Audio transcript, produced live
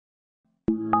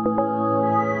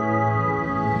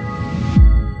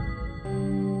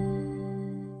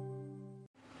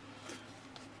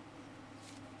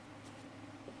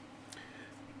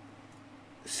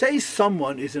Say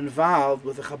someone is involved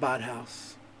with a Chabad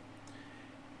house,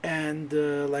 and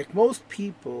like most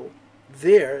people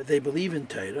there, they believe in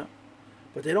Torah,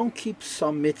 but they don't keep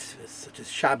some mitzvahs, such as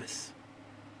Shabbos.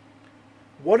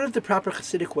 What is the proper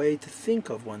Hasidic way to think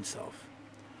of oneself?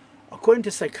 According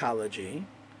to psychology,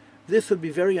 this would be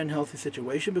a very unhealthy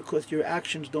situation because your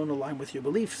actions don't align with your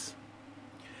beliefs.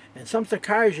 And some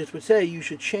psychiatrists would say you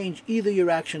should change either your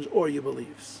actions or your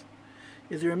beliefs.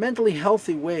 Is there a mentally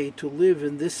healthy way to live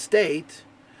in this state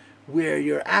where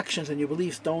your actions and your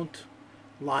beliefs don't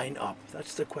line up?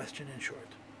 That's the question in short.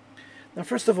 Now,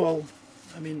 first of all,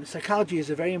 psychology is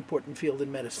a very important field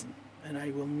in medicine, and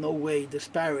I will in no way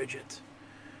disparage it.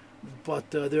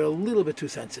 But they're a little bit too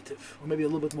sensitive, or maybe a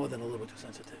little bit more than a little bit too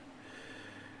sensitive.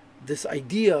 This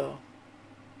idea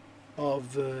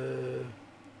of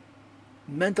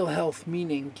mental health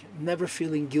meaning never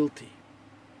feeling guilty,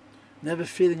 never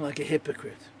feeling like a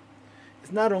hypocrite,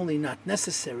 is not only not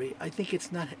necessary, I think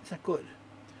it's not good.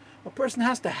 A person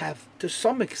has to have, to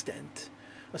some extent,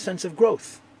 a sense of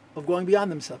growth, of going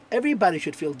beyond themselves. Everybody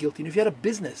should feel guilty. And if you had a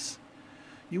business,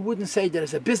 you wouldn't say that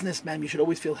as a businessman you should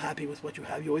always feel happy with what you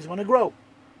have. You always want to grow.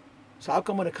 So how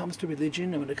come when it comes to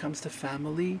religion and when it comes to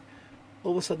family,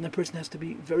 all of a sudden a person has to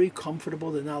be very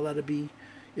comfortable? They're not allowed to be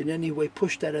in any way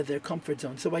pushed out of their comfort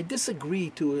zone. So I disagree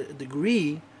to a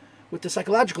degree with the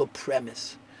psychological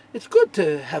premise. It's good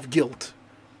to have guilt.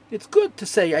 It's good to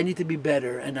say I need to be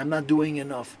better and I'm not doing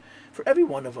enough for every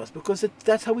one of us, because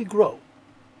that's how we grow.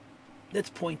 That's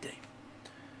point A.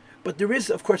 But there is,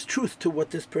 of course, truth to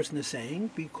what this person is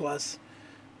saying, because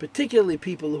particularly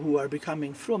people who are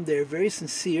becoming frum, they're very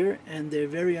sincere and they're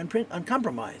very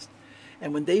uncompromised.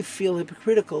 And when they feel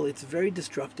hypocritical, it's very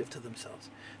destructive to themselves.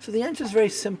 So the answer is very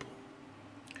simple.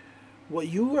 What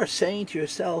you are saying to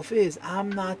yourself is,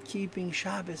 I'm not keeping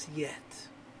Shabbos yet.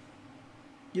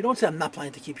 You don't say, I'm not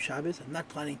planning to keep Shabbos, I'm not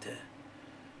planning to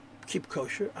keep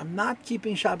kosher, I'm not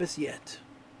keeping Shabbos yet.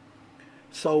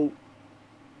 So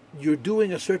you're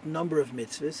doing a certain number of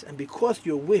mitzvahs, and because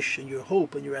your wish and your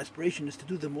hope and your aspiration is to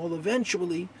do them all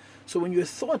eventually, so when you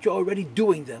thought you're already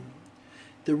doing them,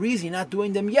 the reason you're not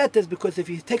doing them yet is because if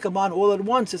you take them on all at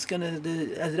once, it's going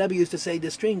to, as Rebbe used to say, the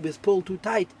string is pulled too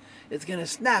tight, it's going to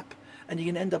snap, and you're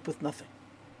going to end up with nothing.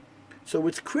 So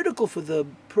it's critical for the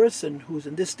person who's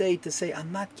in this state to say,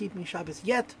 I'm not keeping Shabbos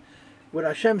yet. With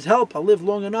Hashem's help, I'll live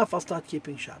long enough, I'll start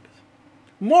keeping Shabbos.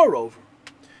 Moreover,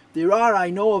 I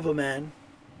know of a man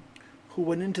who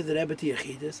went into the Rebbe to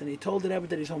Yechidus, and he told the Rebbe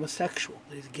that he's homosexual,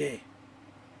 that he's gay.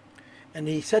 And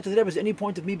he said to the Rebbe, is there any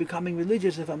point of me becoming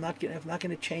religious if I'm not going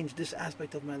to change this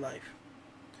aspect of my life?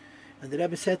 And the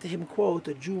Rebbe said to him, quote,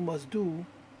 a Jew must do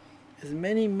as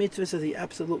many mitzvahs as he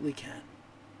absolutely can.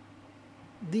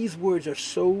 These words are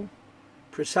so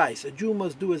precise. A Jew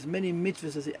must do as many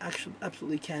mitzvahs as he actually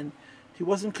absolutely can. He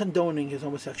wasn't condoning his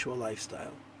homosexual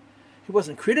lifestyle. He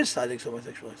wasn't criticizing his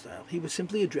homosexual lifestyle. He was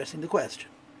simply addressing the question.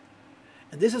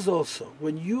 And this is also,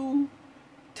 when you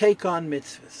take on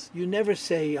mitzvahs, you never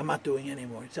say, I'm not doing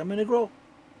anymore. You say, I'm going to grow.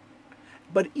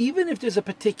 But even if there's a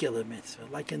particular mitzvah,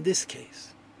 like in this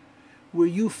case, where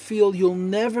you feel you'll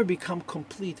never become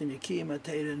complete in your kiyum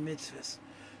hatayra and mitzvahs,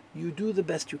 you do the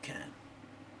best you can.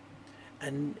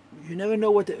 And you never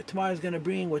know what tomorrow is going to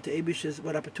bring, what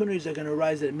opportunities are going to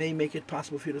arise that may make it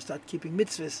possible for you to start keeping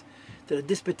mitzvahs that at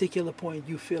this particular point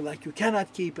you feel like you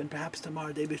cannot keep, and perhaps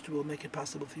tomorrow the Eibishter will make it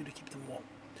possible for you to keep them all.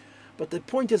 But the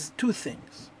point is two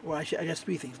things, or I guess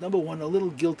three things. Number one, a little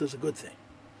guilt is a good thing.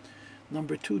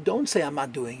 Number two, don't say I'm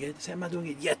not doing it. Say I'm not doing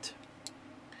it yet.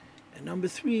 And number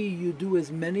three, you do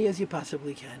as many as you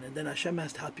possibly can, and then Hashem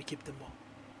has to help you keep them all.